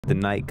The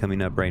night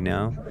coming up right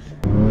now.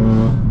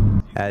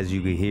 As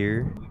you can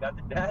hear, We got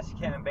the dash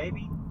cam,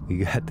 baby. we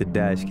got the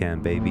dash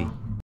cam, baby.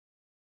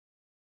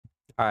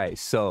 All right,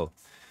 so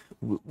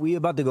we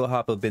about to go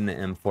hop up in the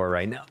M4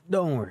 right now.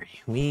 Don't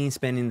worry, we ain't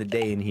spending the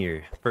day in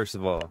here. First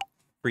of all,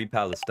 free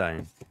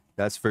Palestine.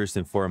 That's first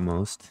and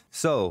foremost.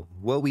 So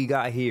what we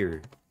got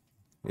here,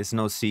 it's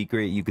no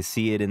secret. You can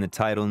see it in the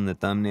title and the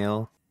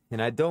thumbnail.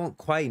 And I don't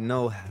quite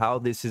know how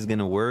this is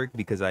gonna work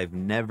because I've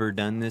never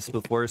done this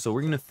before. So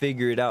we're gonna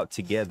figure it out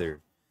together.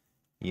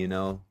 You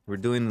know, we're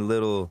doing a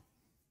little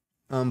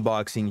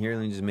unboxing here.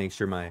 Let me just make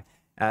sure my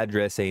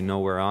address ain't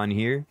nowhere on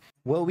here.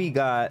 What we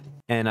got,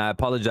 and I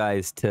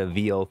apologize to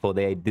Viofo,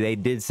 they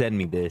did send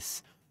me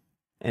this,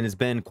 and it's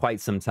been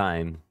quite some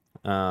time,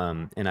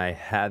 and I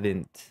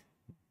haven't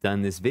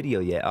done this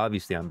video yet.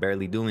 Obviously, I'm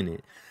barely doing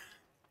it.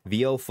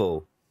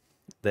 Viofo,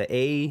 the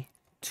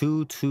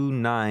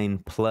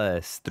A229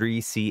 plus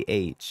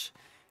 3CH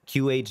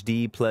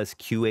QHD plus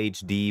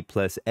QHD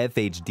plus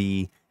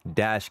FHD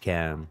dash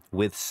cam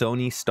with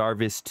Sony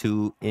Starvis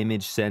 2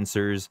 image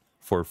sensors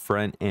for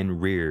front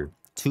and rear,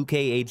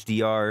 2K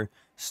HDR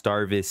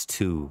Starvis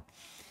 2.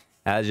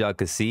 As y'all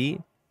can see,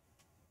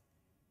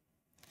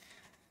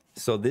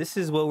 so this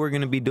is what we're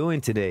gonna be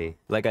doing today.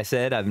 Like I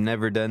said, I've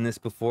never done this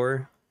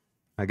before.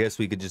 I guess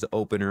we could just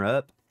open her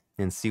up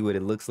and see what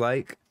it looks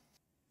like.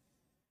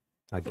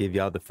 I'll give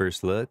y'all the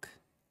first look.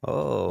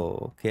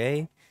 Oh,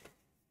 okay.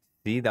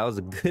 See, that was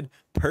a good,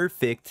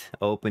 perfect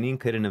opening.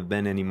 Couldn't have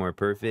been any more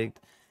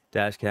perfect.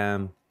 Dash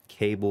cam,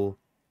 cable,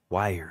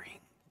 wiring,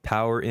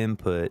 power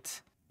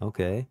input.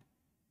 Okay.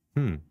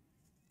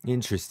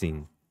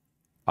 Interesting.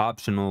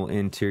 Optional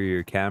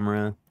interior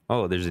camera.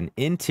 Oh, there's an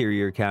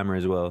interior camera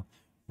as well.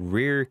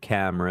 Rear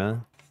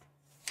camera.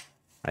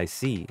 I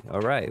see.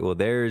 All right. Well,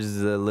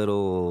 there's a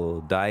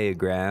little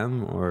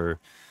diagram or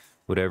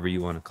whatever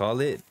you want to call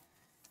it.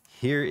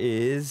 Here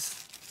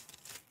is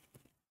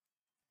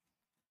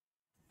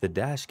the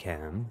dash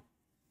cam.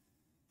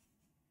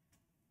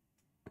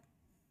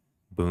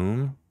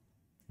 Boom.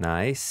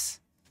 Nice.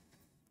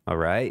 All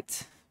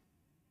right.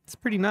 It's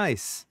pretty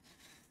nice.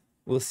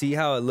 We'll see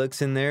how it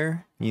looks in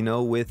there, you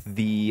know, with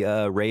the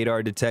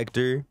radar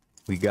detector.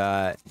 We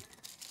got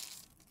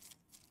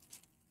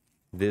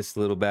this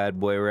little bad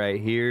boy right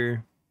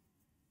here.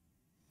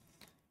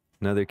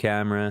 Another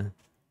camera.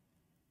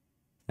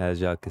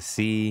 As y'all can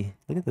see,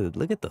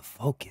 look at the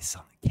focus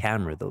on the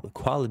camera though. The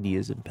quality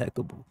is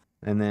impeccable.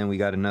 And then we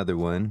got another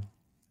one.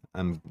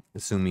 I'm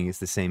assuming it's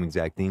the same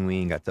exact thing. We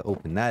ain't got to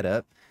open that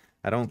up.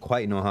 I don't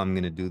quite know how I'm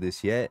gonna do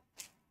this yet.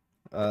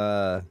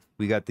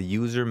 We got the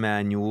user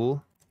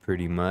manual,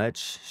 pretty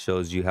much.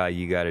 Shows you how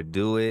you gotta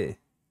do it.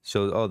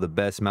 Shows the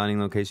best mounting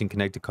location,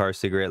 connected car,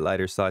 cigarette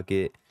lighter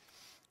socket.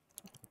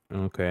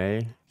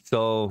 Okay.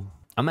 So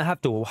I'm gonna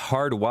have to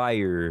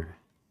hardwire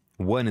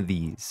one of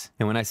these.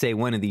 And when I say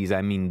one of these,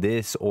 I mean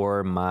this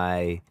or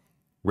my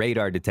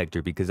radar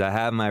detector, because I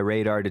have my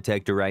radar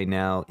detector right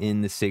now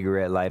in the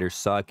cigarette lighter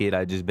socket.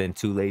 I've just been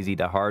too lazy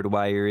to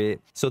hardwire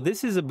it. So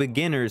this is a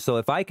beginner. So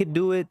if I could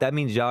do it, that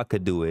means y'all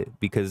could do it,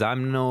 because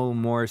I'm no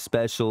more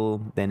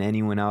special than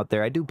anyone out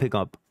there. I do pick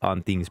up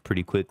on things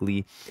pretty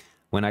quickly.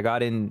 When I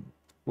got in,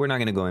 we're not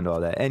going to go into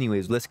all that.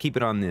 Anyways, let's keep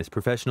it on this.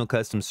 Professional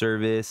custom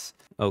service.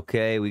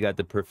 Okay, we got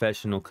the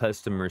professional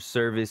customer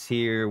service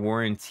here.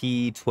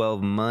 Warranty,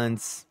 12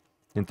 months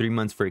and 3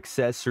 months for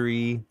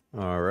accessory.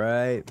 All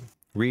right.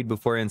 Read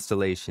before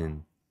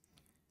installation.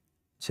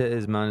 Chet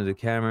is mounted the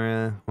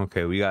camera.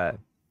 Okay, we got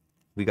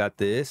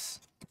this.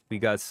 We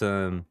got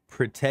some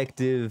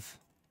protective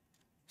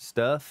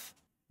stuff.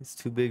 It's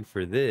too big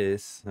for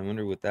this. I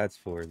wonder what that's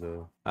for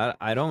though.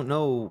 I don't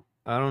know.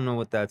 I don't know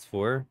what that's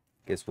for.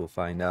 Guess we'll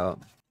find out.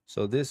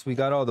 So this, we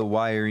got all the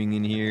wiring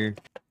in here.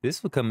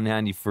 This will come in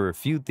handy for a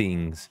few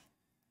things.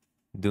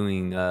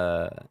 Doing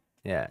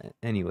yeah,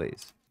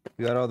 anyways.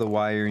 We got all the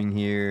wiring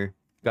here.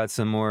 Got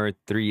some more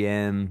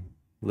 3M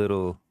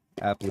little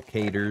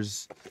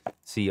applicators.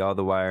 See all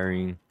the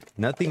wiring.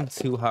 Nothing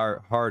too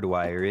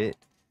hardwire it.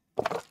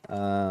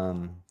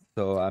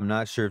 So I'm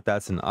not sure if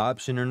that's an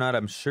option or not.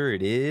 I'm sure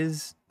it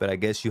is, but I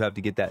guess you have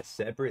to get that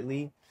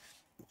separately.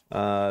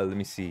 Let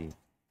me see.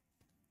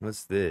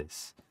 What's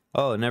this?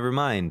 Oh, never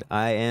mind.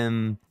 I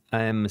am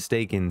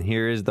mistaken.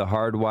 Here is the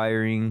hard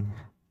wiring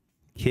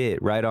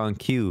kit right on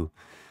cue.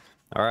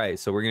 All right,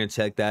 so we're gonna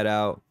check that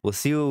out. We'll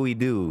see what we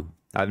do.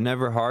 I've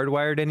never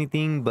hardwired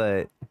anything,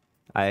 but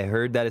I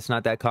heard that it's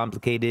not that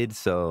complicated,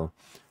 so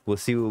we'll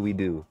see what we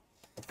do.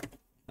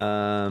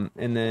 And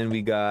then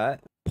we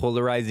got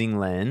polarizing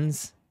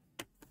lens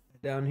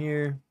down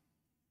here,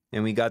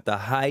 and we got the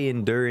high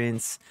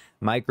endurance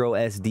micro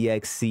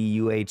SDXC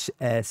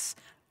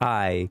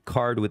UHSI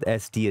card with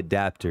SD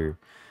adapter.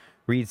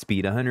 Read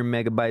speed 100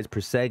 megabytes per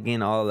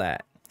second, all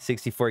that.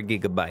 64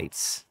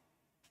 gigabytes.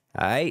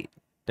 All right,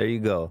 there you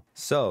go.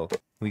 So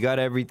we got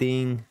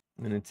everything.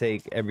 I'm gonna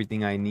take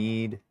everything I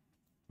need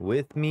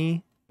with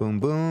me. Boom,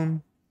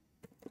 boom.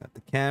 Got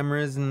the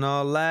cameras and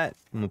all that.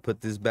 I'm gonna put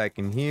this back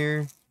in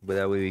here, but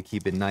that way we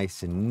keep it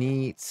nice and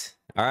neat.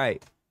 All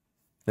right,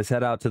 let's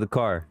head out to the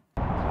car.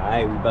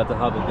 Alright, we about to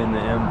hop up in the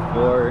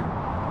M4.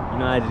 You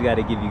know, I just got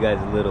to give you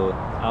guys a little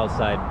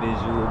outside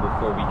visual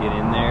before we get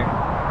in there.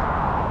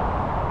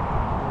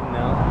 You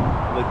know,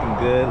 looking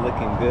good,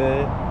 looking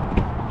good.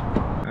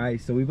 Alright,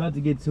 so we about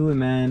to get to it,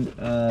 man.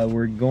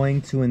 We're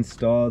going to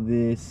install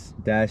this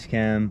dash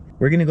cam.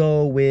 We're gonna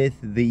go with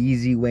the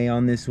easy way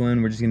on this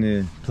one. We're just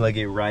gonna plug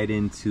it right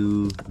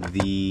into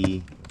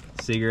the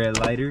cigarette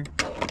lighter,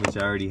 which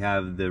I already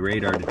have the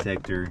radar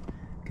detector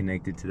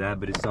connected to that,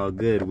 but it's all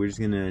good. We're just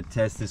gonna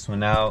test this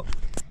one out,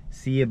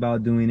 see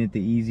about doing it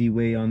the easy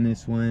way on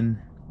this one,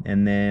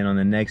 and then on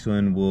the next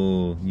one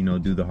we'll, you know,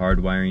 do the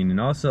hard wiring, and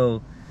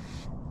also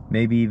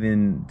maybe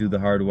even do the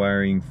hard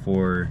wiring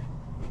for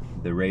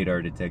the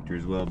radar detector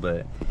as well.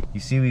 But you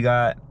see, we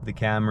got the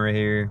camera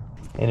here,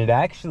 and it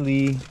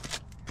actually,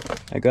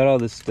 I got all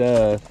the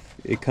stuff.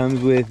 It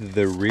comes with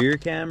the rear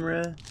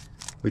camera,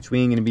 which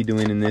we ain't gonna be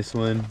doing in this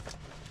one,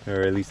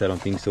 or at least I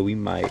don't think so. We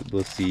might,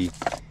 we'll see.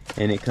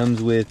 And it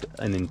comes with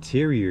an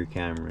interior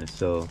camera,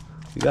 so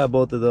we got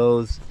both of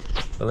those.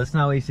 But let's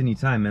not waste any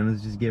time, man.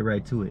 Let's just get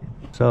right to it.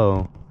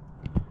 So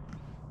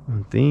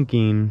I'm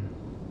thinking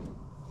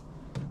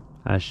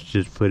I should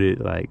just put it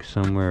like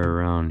somewhere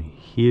around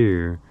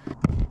here.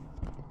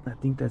 I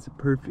think that's a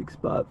perfect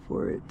spot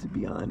for it, to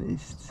be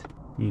honest.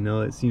 You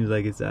know, it seems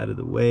like it's out of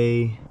the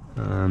way.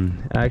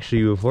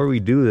 Actually, before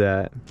we do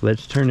that,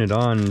 let's turn it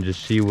on and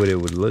just see what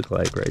it would look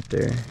like right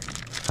there.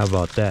 How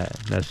about that?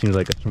 That seems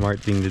like a smart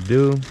thing to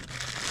do.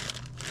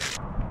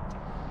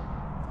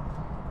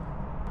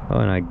 Oh,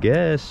 and I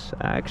guess,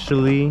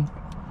 actually,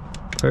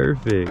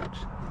 perfect.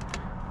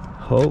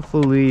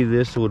 Hopefully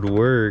this would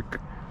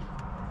work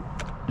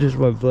just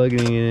by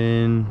plugging it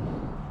in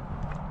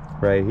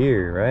right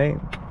here, right?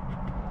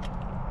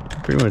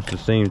 Pretty much the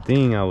same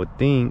thing, I would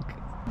think.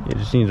 It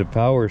just needs a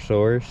power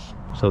source.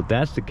 So if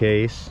that's the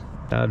case,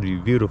 that would be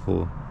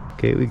beautiful.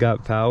 Okay, we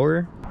got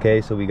power.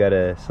 Okay, so we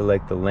gotta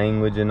select the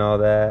language and all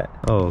that.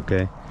 Oh,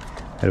 okay.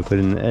 Gotta put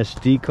in the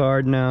SD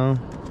card now.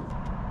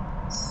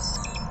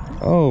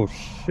 Oh,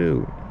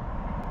 shoot.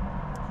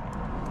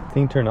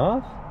 Thing turn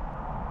off?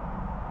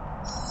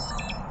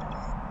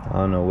 I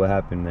don't know what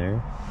happened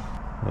there.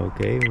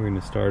 Okay, we're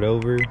gonna start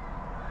over.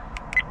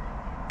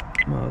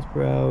 Miles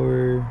per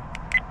hour.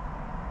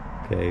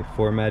 Okay,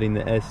 formatting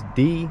the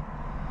SD.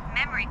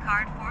 Memory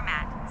card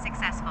format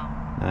successful.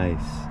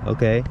 Nice.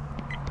 Okay.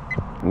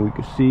 We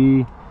can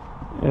see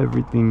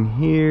everything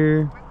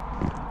here.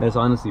 That's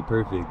honestly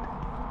perfect.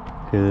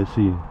 Okay, let's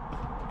see.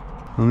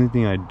 The only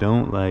thing I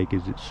don't like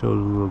is it shows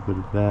a little bit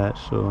of that,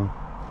 so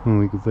when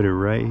we can put it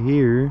right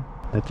here,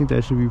 I think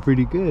that should be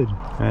pretty good.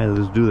 Alright,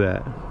 let's do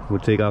that. We'll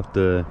take off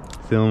the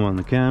film on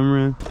the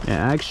camera. It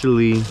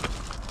actually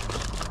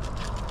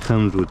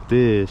comes with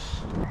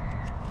this.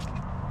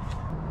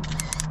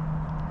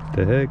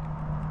 The heck?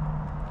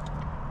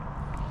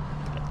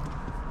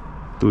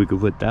 So we could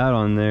put that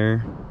on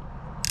there.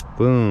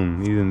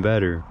 Boom, even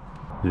better.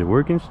 Is it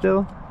working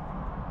still?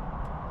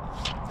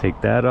 Take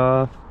that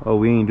off. Oh,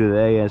 we ain't do the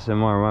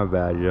ASMR, my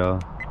bad, y'all.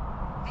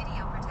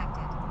 Video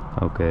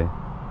protected. Okay.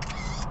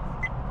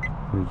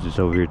 We're just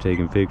over here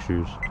taking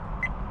pictures.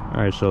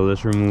 Alright, so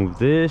let's remove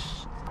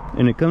this.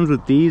 And it comes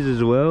with these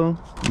as well.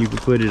 You can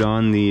put it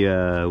on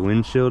the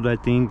windshield, I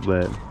think,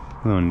 but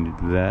we don't need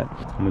to do that.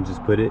 I'm gonna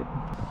just put it.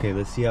 Okay,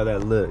 let's see how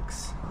that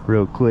looks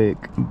real quick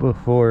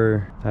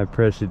before I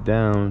press it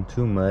down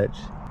too much.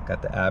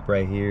 Got the app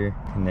right here,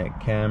 connect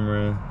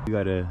camera. You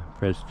gotta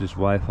press this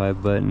Wi-Fi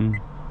button.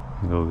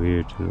 Go over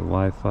here to the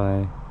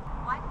Wi-Fi.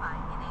 Wi-Fi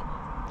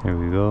enabled. There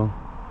we go.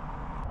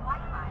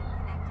 Wi-Fi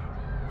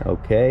connected.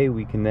 Okay,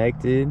 we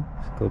connected.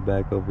 Let's go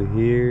back over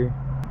here,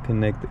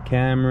 connect the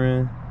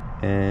camera,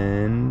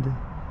 and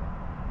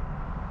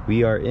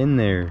we are in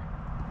there.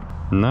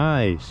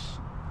 Nice.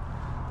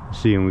 Let's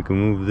see, and we can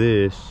move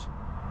this.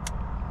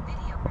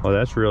 Oh,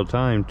 that's real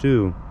time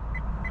too.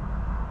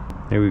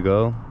 There we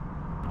go.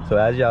 So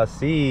as y'all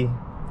see,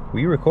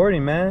 we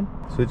recording, man.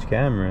 Switch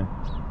camera.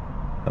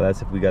 Oh,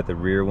 that's if we got the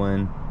rear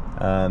one.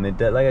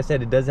 Like I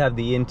said, it does have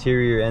the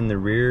interior and the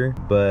rear,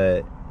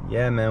 but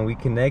yeah, man, we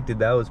connected.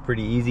 That was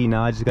pretty easy.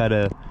 Now I just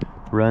gotta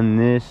run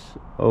this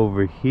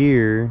over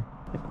here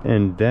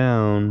and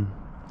down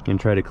and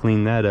try to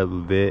clean that up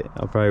a bit.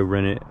 I'll probably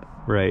run it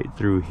right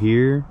through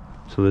here.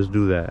 So let's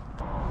do that.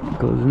 It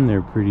goes in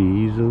there pretty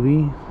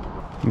easily.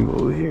 Let me go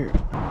over here.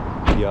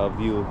 Y'all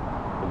view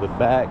of the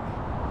back.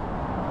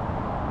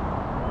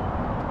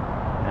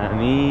 I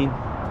mean,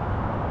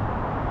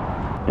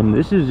 and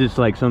this is just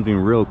like something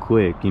real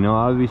quick, you know.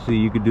 Obviously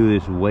you could do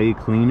this way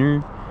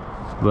cleaner,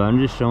 but I'm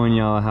just showing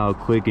y'all how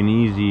quick and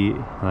easy,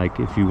 like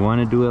if you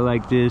want to do it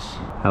like this,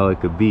 how it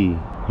could be.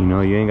 You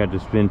know, you ain't got to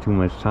spend too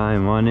much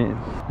time on it.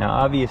 Now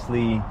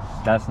obviously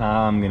that's not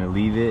how I'm gonna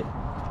leave it.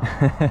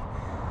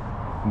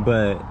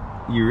 But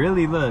you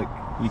really look,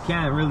 you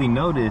can't really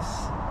notice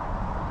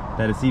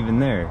that it's even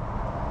there,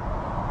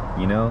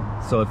 you know.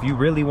 So if you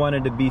really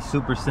wanted to be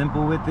super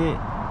simple with it,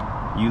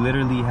 you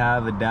literally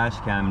have a dash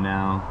cam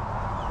now.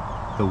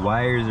 The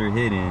wires are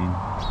hidden,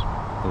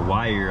 the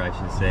wire I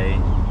should say,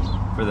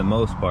 for the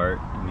most part.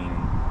 I mean,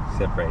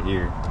 except right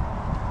here.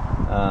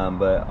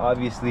 But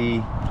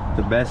obviously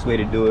the best way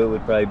to do it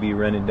would probably be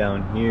running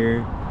down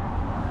here,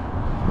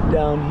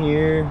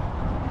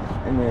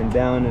 and then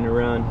down and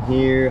around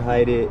here,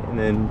 hide it, and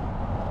then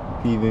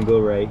even go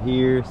right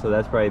here. So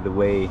that's probably the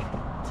way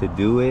to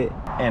do it.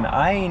 And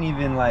I ain't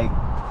even like,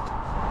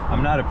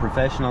 I'm not a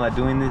professional at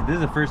doing this. This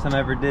is the first time I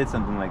ever did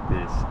something like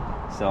this,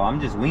 so I'm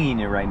just winging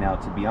it right now,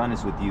 to be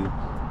honest with you.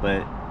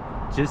 But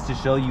just to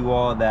show you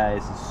all that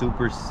it's a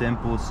super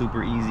simple,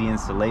 super easy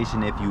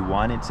installation if you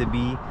want it to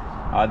be.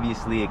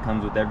 Obviously it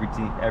comes with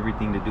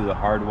everything to do the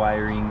hard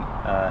wiring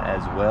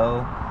as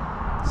well.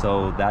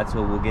 So that's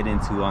what we'll get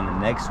into on the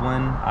next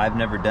one. I've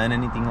never done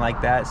anything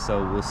like that,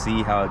 so we'll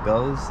see how it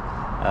goes.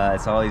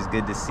 It's always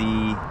good to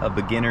see a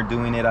beginner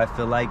doing it, I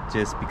feel like,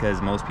 just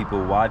because most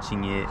people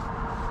watching it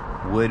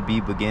would be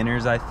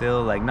beginners. I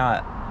feel like,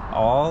 not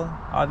all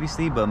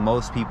obviously, but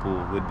most people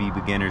would be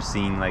beginners,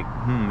 seeing like,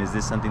 is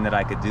this something that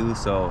I could do?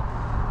 So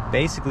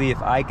basically,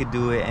 if I could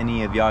do it,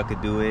 any of y'all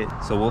could do it.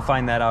 So we'll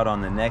find that out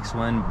on the next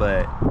one.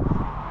 But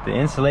the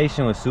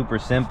installation was super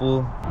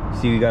simple.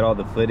 See, we got all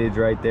the footage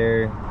right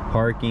there,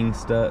 parking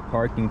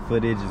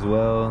footage as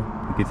well.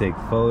 You could take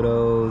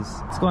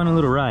photos. Let's go on a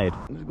little ride.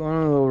 Let's go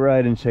on a little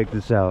ride and check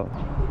this out.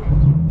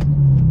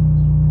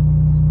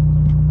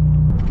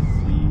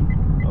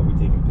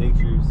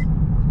 Pictures.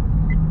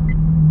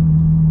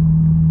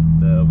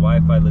 The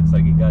Wi-Fi looks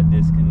like it got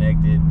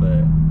disconnected,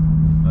 but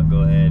I'll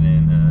go ahead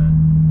and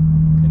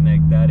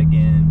connect that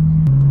again.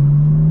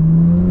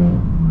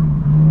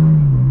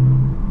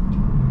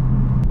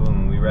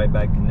 Boom, we right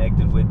back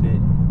connected with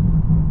it.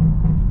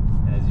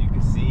 As you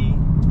can see,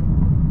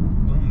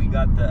 boom, we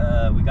got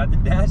the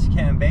dash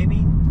cam,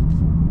 baby.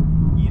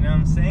 You know what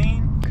I'm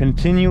saying?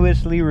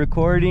 Continuously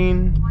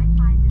recording.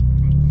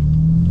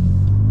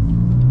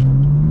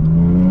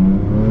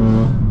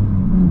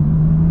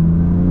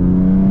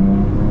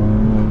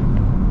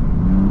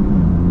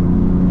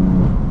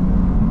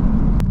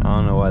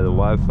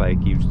 Wi-Fi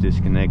keeps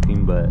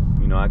disconnecting, but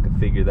you know, I could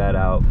figure that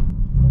out.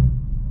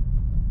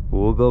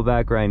 We'll go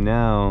back right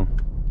now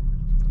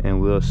and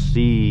we'll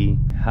see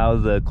how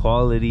the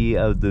quality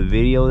of the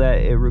video that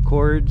it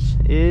records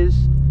is.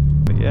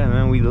 But yeah,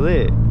 man, we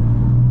lit.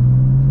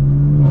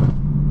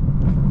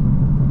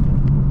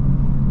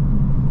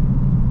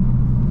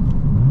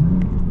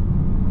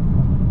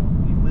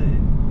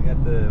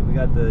 We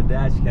got the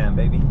dash cam,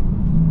 baby.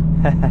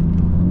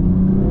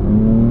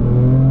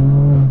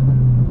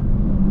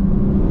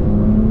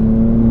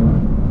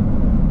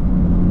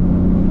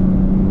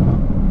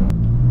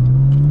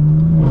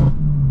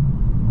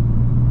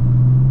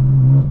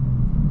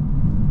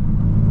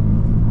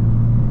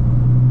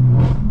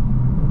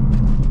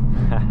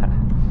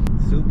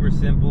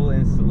 Simple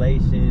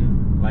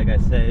installation. Like I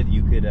said,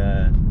 you could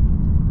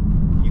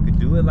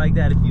do it like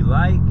that if you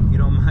like, if you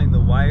don't mind the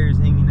wires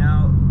hanging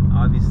out.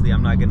 Obviously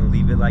I'm not gonna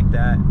leave it like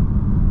that,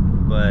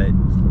 but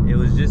it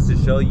was just to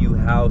show you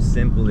how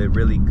simple it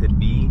really could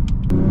be.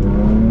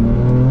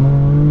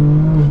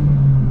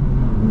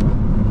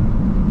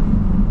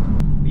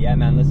 But yeah,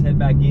 man, let's head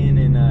back in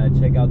and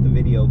check out the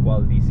video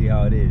quality, see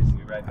how it is. We'll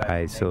be right back.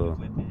 Alright, so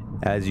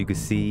as you can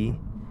see,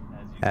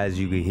 as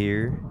you can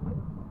hear,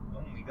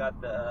 we got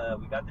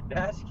the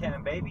dash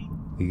cam, baby.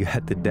 We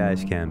got the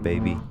dash cam,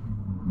 baby.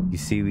 You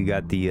see, we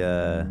got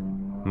the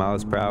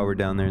miles per hour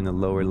down there in the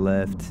lower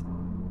left.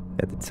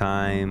 Got the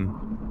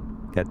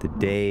time, got the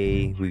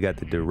day, we got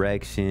the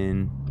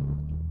direction,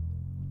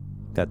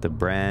 got the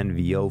brand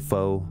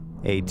Viofo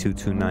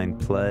A229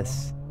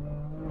 Plus.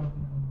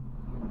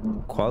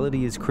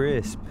 Quality is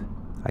crisp.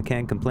 I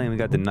can't complain. We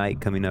got the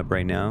night coming up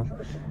right now.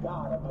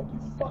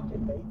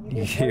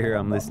 You hear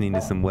I'm listening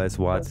to some Wes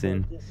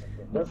Watson.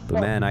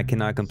 But man, I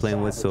cannot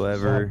complain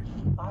whatsoever.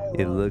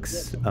 It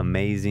looks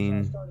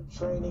amazing.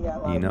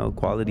 You know,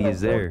 quality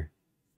is there.